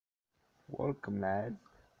Welcome lads,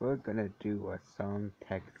 we're gonna do a song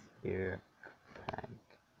text here prank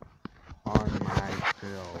on my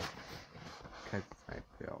bill, cause it's my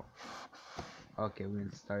bill. Okay, we're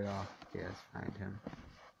gonna start off, let's find him.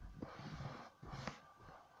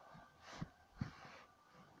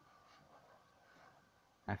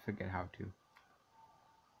 I forget how to.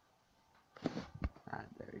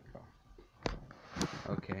 There we go.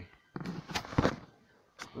 Okay.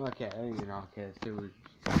 Okay, you know, okay, let's do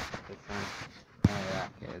this one. Yeah,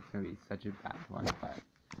 okay, it's gonna be such a bad one, but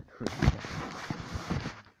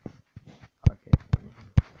okay.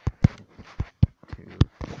 Too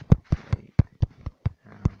late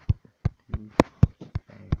now to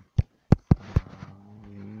say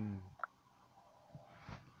sorry.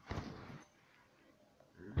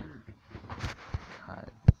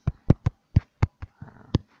 Cause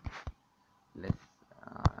let's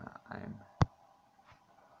I'm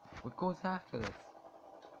what goes after this?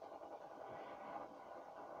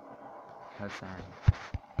 Cause I'm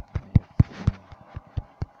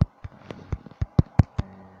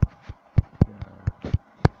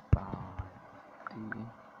too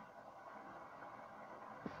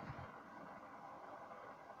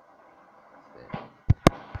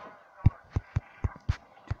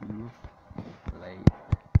late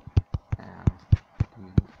now to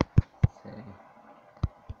say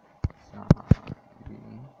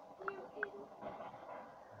sorry.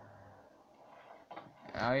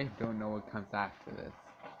 I don't know what comes after this.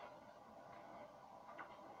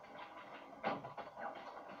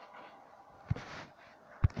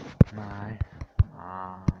 My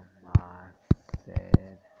mama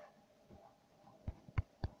said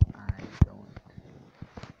I don't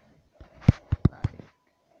like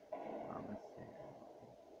mama said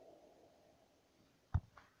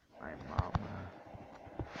my mama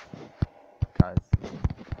doesn't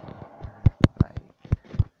like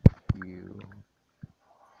you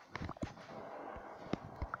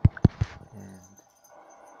and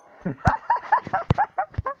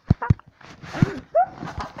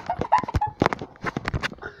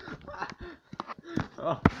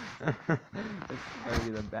oh, it's gonna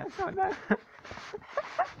be the best on that.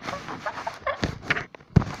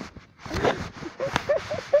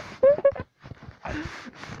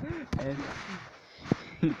 And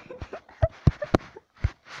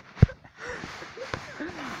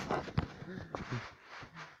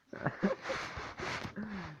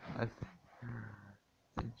I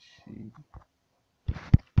said she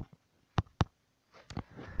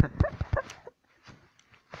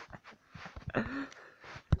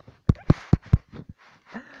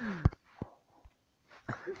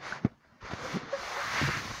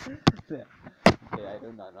okay, I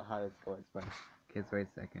do not know how this goes, but okay, wait a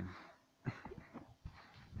second.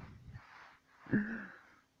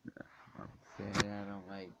 Say I don't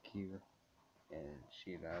like you, and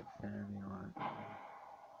she loves everyone.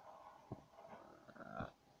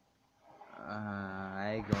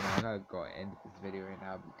 I gotta go end this video right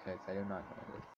now because I do not know this.